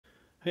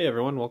Hey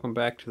everyone, welcome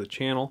back to the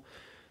channel.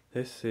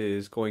 This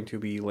is going to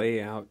be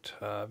layout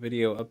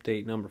video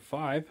update number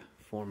 5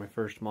 for my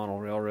first model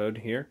railroad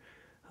here,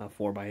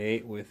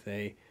 4x8 with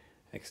a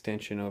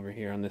extension over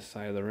here on this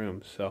side of the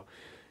room. So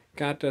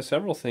got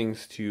several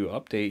things to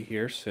update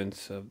here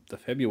since the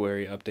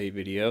February update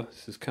video.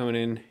 This is coming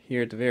in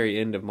here at the very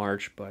end of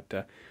March,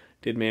 but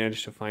did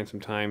manage to find some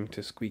time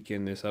to squeak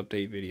in this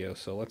update video,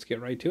 so let's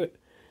get right to it.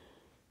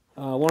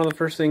 One of the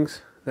first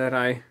things that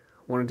I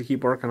wanted to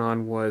keep working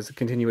on was a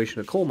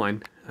continuation of coal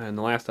mine. In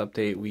the last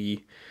update,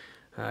 we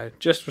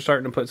just were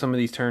starting to put some of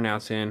these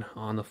turnouts in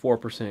on the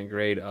 4%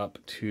 grade up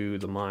to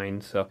the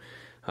mine. So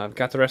I've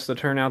got the rest of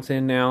the turnouts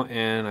in now,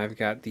 and I've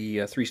got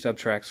the 3 stub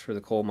tracks for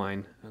the coal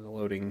mine and the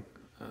loading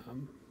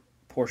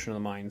portion of the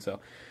mine. So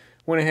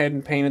went ahead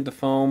and painted the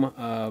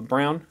foam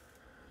brown,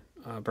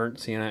 burnt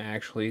sienna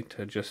actually,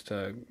 to just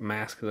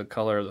mask the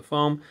color of the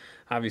foam.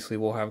 Obviously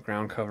we'll have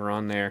ground cover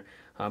on there,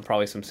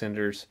 probably some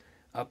cinders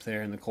up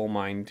there in the coal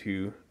mine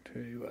to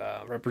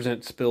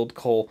represent spilled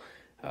coal,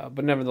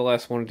 but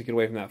nevertheless wanted to get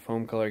away from that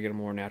foam color, get a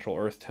more natural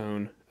earth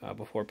tone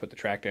before I put the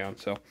track down.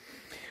 So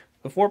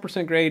the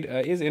 4% grade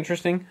is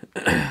interesting.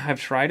 I've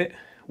tried it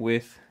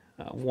with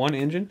one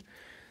engine.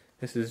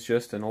 This is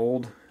just an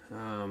old,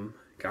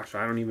 gosh,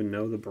 I don't even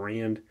know the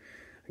brand.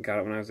 I got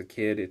it when I was a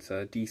kid. It's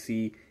a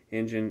DC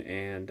engine,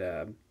 and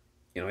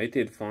you know, it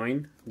did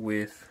fine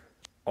with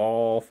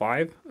all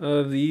 5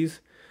 of these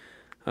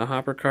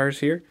hopper cars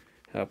here.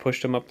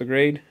 Pushed them up the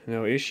grade,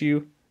 no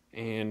issue,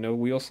 and no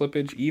wheel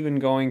slippage, even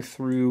going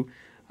through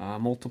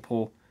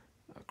multiple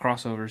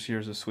crossovers here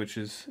as the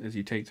switches as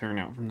you take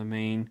turnout from the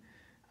main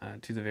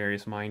to the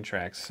various mine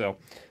tracks. So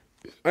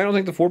I don't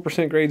think the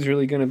 4% grade is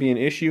really going to be an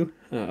issue,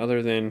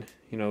 other than,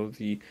 you know,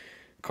 the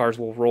cars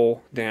will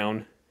roll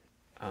down.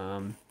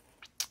 I'm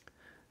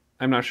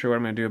not sure what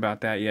I'm going to do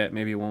about that yet.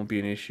 Maybe it won't be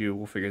an issue.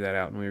 We'll figure that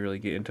out when we really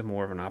get into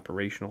more of an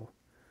operational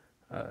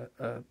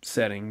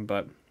setting,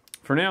 but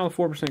for now, the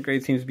 4%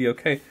 grade seems to be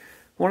okay.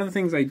 One of the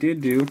things I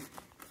did do,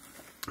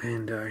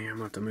 and I'm going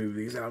to have to move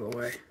these out of the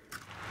way.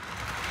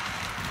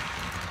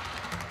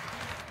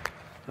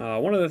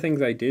 One of the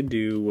things I did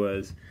do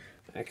was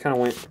I kind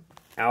of went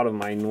out of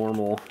my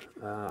normal,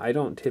 I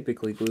don't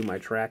typically glue my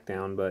track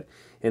down, but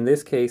in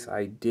this case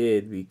I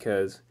did,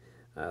 because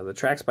the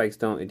track spikes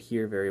don't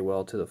adhere very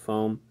well to the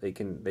foam. They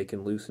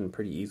can loosen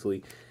pretty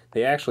easily.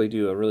 They actually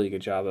do a really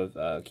good job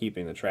of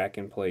keeping the track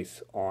in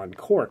place on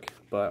cork,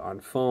 but on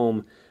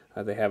foam,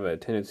 they have a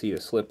tendency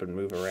to slip and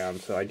move around.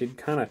 So I did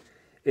kind of,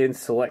 in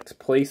select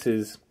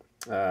places,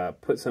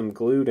 put some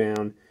glue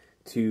down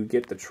to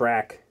get the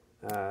track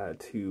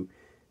to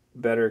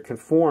better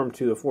conform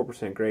to the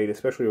 4% grade,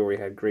 especially where we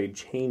had grade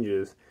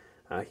changes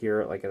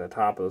here, like at the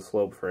top of the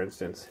slope, for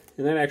instance.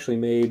 And that actually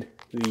made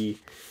the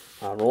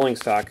rolling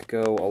stock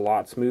go a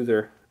lot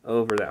smoother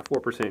over that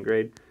 4%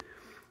 grade.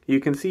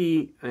 You can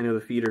see, I know the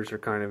feeders are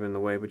kind of in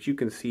the way, but you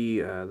can see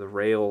the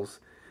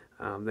rails,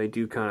 they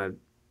do kind of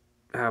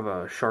have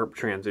a sharp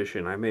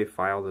transition. I may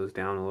file those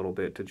down a little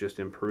bit to just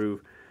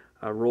improve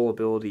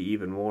rollability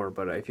even more,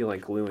 but I feel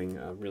like gluing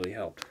really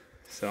helped.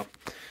 So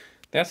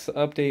that's the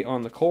update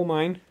on the coal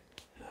mine.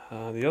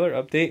 The other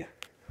update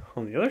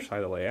on the other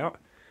side of the layout,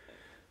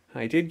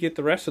 I did get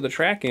the rest of the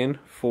track in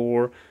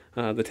for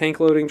the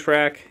tank loading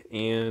track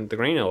and the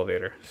grain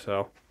elevator.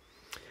 So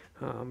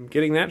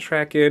getting that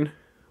track in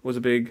was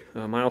a big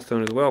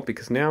milestone as well,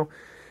 because now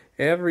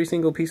every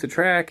single piece of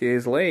track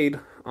is laid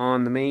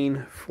on the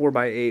main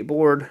 4x8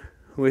 board,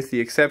 with the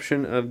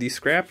exception of the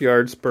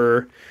scrapyard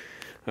spur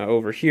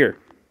over here.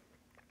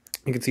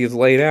 You can see it's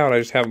laid out. I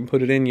just haven't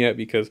put it in yet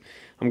because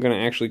I'm going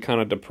to actually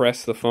kind of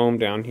depress the foam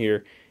down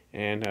here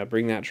and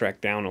bring that track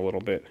down a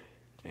little bit.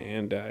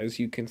 And as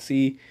you can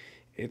see,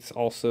 it's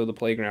also the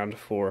playground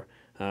for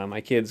my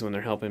kids when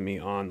they're helping me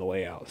on the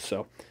layout.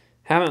 So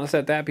haven't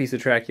set that piece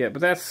of track yet,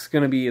 but that's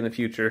going to be in the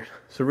future.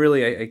 So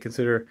really I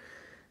consider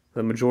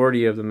the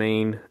majority of the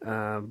main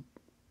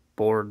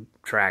board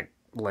track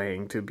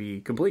laying to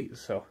be complete.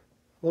 So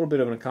a little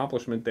bit of an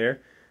accomplishment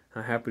there.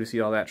 I'm happy to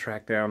see all that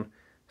track down,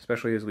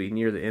 especially as we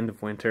near the end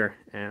of winter,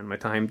 and my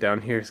time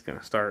down here is going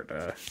to start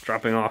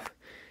dropping off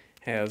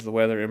as the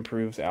weather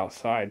improves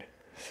outside.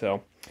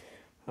 So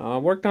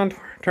worked on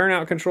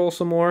turnout control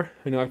some more.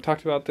 I know I've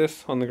talked about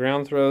this on the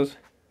ground throws,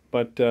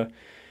 but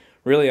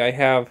really I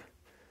have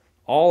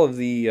all of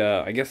the,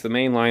 I guess the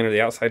main line or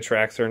the outside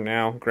tracks are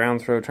now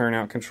ground throw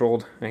turnout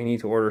controlled. I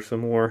need to order some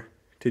more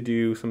to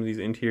do some of these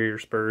interior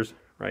spurs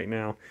right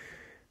now.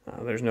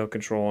 There's no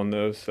control on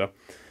those, so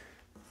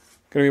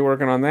going to be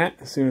working on that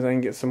as soon as I can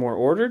get some more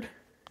ordered.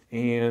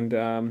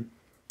 And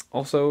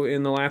also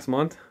in the last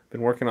month,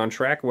 been working on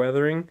track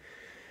weathering.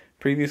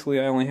 Previously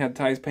I only had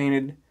ties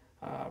painted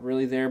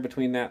really there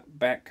between that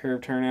back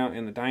curve turnout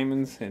and the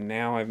diamonds, and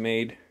now I've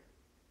made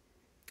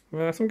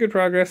some good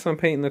progress on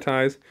painting the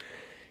ties.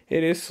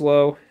 It is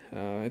slow.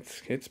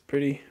 It's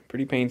pretty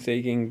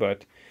painstaking,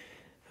 but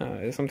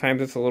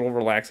sometimes it's a little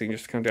relaxing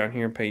just to come down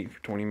here and paint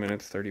for 20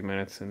 minutes, 30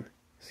 minutes, and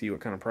see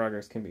what kind of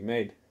progress can be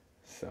made.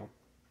 So,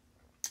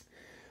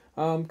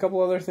 a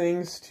couple other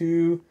things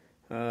to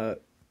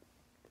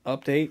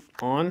update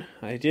on.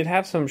 I did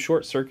have some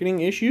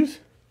short-circuiting issues.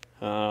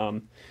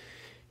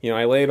 You know,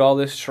 I laid all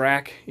this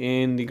track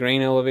in the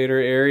grain elevator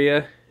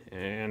area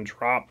and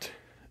dropped,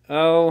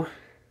 oh,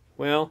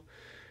 well,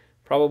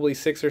 probably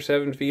 6 or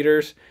 7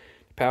 feeders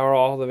to power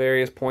all the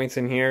various points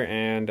in here,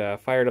 and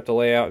fired up the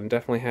layout and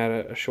definitely had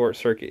a short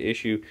circuit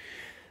issue.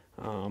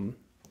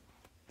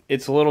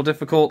 It's a little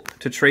difficult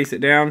to trace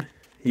it down.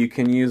 You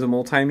can use a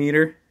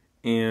multimeter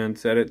and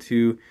set it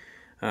to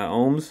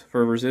ohms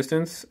for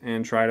resistance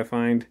and try to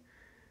find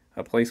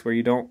a place where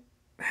you don't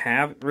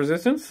have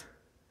resistance.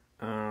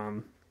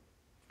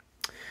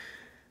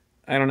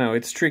 I don't know,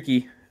 it's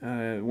tricky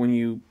when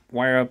you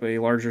wire up a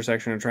larger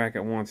section of track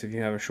at once. If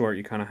you have a short,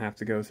 you kind of have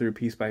to go through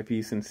piece by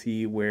piece and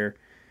see where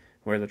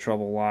the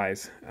trouble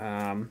lies.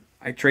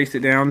 I traced it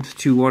down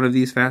to one of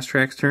these Fast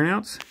Trax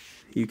turnouts.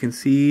 You can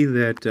see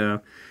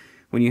that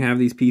when you have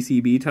these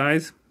PCB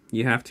ties,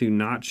 you have to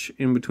notch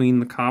in between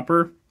the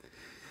copper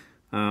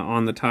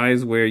on the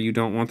ties where you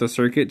don't want the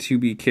circuit to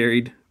be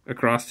carried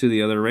across to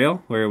the other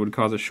rail where it would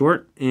cause a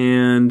short.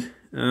 And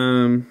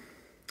I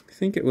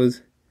think it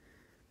was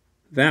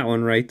that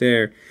one right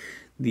there.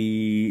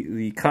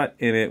 The cut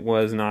in it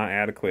was not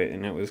adequate,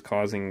 and it was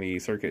causing the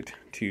circuit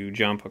to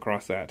jump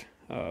across that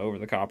over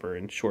the copper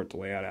and short the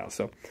layout out.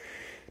 So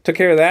took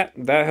care of that.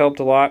 That helped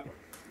a lot.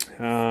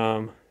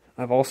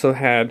 I've also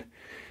had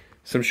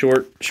some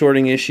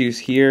shorting issues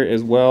here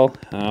as well.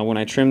 When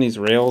I trimmed these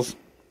rails,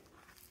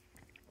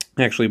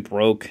 I actually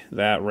broke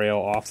that rail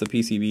off the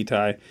PCB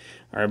tie,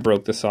 or I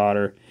broke the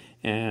solder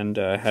and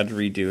had to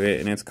redo it,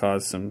 and it's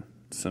caused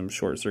some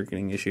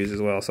short-circuiting issues as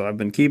well. So I've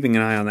been keeping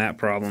an eye on that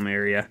problem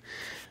area.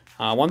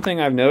 One thing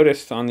I've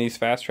noticed on these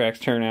Fast Trax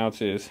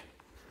turnouts is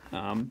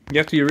you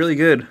have to be really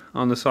good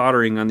on the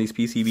soldering on these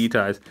PCB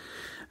ties.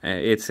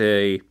 It's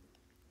a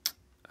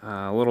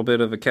little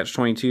bit of a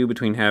catch-22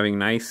 between having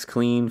nice,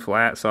 clean,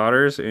 flat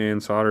solders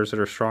and solders that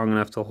are strong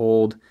enough to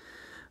hold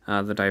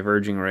the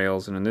diverging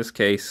rails. And in this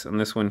case, on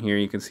this one here,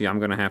 you can see I'm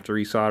going to have to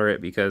resolder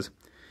it because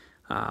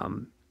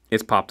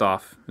it's popped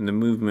off, and the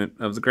movement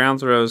of the ground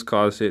throws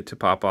caused it to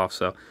pop off.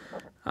 So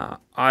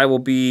I will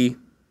be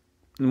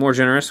more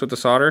generous with the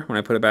solder when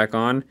I put it back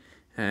on,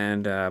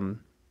 and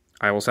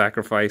I will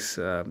sacrifice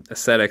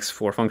aesthetics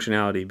for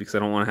functionality because I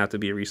don't want to have to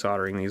be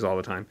resoldering these all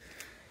the time.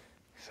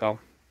 So,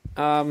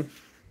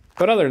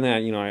 but other than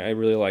that, you know, I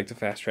really like the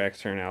Fast Trax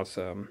turnouts.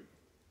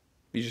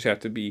 You just have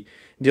to be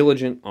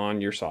diligent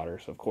on your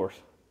solders, of course.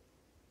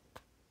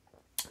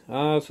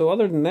 So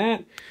other than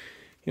that,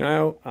 you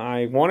know,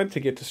 I wanted to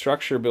get to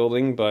structure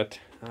building, but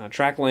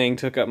track laying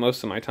took up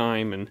most of my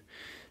time, and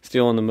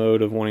still in the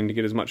mode of wanting to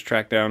get as much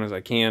track down as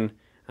I can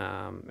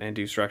and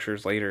do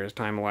structures later as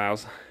time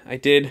allows. I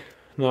did,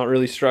 not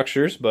really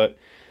structures, but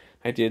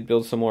I did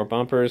build some more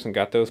bumpers and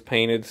got those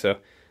painted, so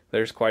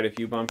there's quite a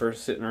few bumpers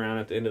sitting around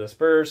at the end of the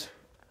spurs.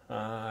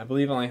 I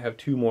believe I only have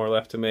 2 more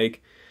left to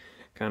make,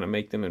 kind of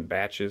make them in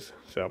batches.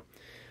 So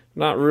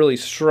not really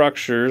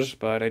structures,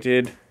 but I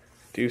did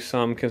do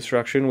some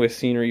construction with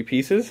scenery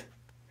pieces.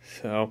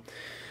 So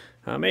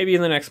maybe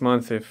in the next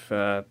month, if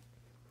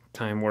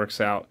time works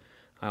out,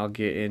 I'll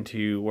get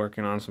into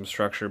working on some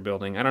structure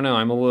building. I don't know,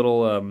 I'm a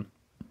little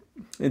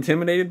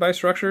intimidated by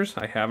structures.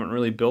 I haven't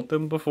really built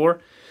them before.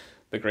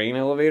 The grain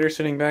elevator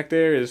sitting back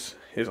there is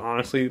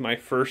honestly my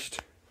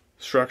first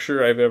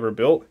structure I've ever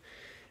built,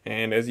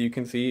 and as you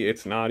can see,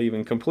 it's not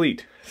even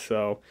complete.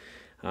 So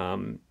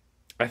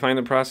I find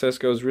the process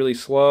goes really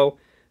slow.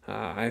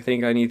 I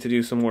think I need to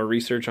do some more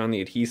research on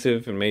the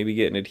adhesive and maybe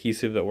get an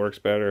adhesive that works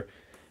better.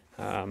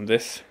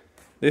 This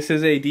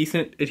is a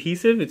decent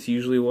adhesive. It's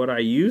usually what I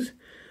use.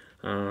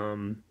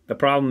 The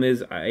problem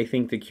is I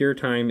think the cure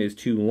time is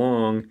too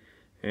long,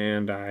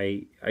 and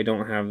I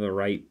don't have the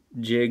right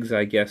jigs,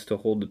 I guess, to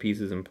hold the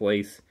pieces in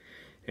place,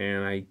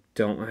 and I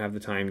don't have the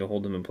time to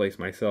hold them in place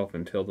myself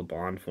until the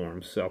bond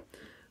forms. So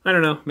I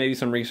don't know, maybe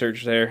some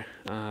research there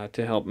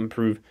to help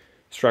improve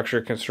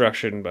structure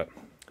construction, but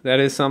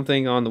that is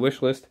something on the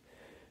wish list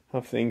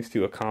of things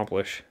to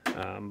accomplish.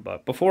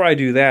 But before I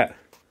do that,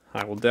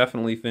 I will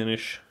definitely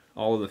finish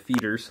all of the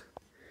feeders.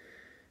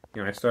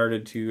 You know,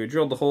 I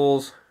drilled the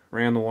holes,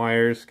 ran the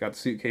wires, got the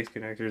suitcase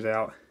connectors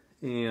out,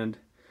 and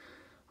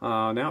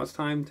now it's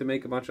time to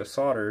make a bunch of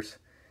solders,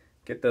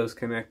 get those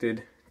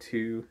connected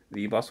to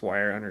the bus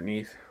wire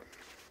underneath,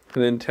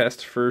 and then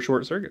test for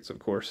short circuits, of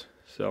course.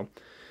 So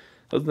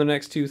those are the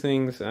next 2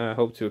 things I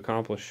hope to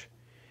accomplish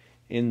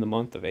in the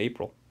month of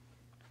April.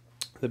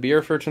 The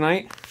beer for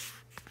tonight,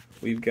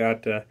 we've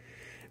got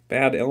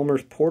Bad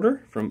Elmer's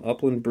Porter from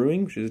Upland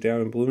Brewing, which is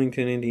down in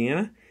Bloomington,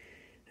 Indiana.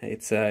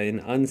 It's an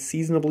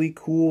unseasonably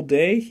cool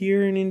day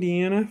here in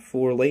Indiana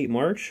for late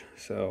March,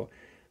 so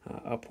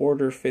a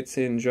porter fits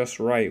in just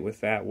right with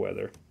that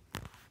weather.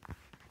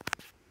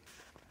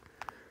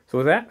 So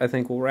with that, I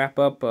think we'll wrap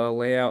up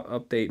layout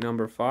update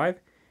number 5,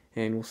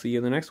 and we'll see you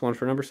in the next one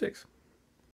for number 6.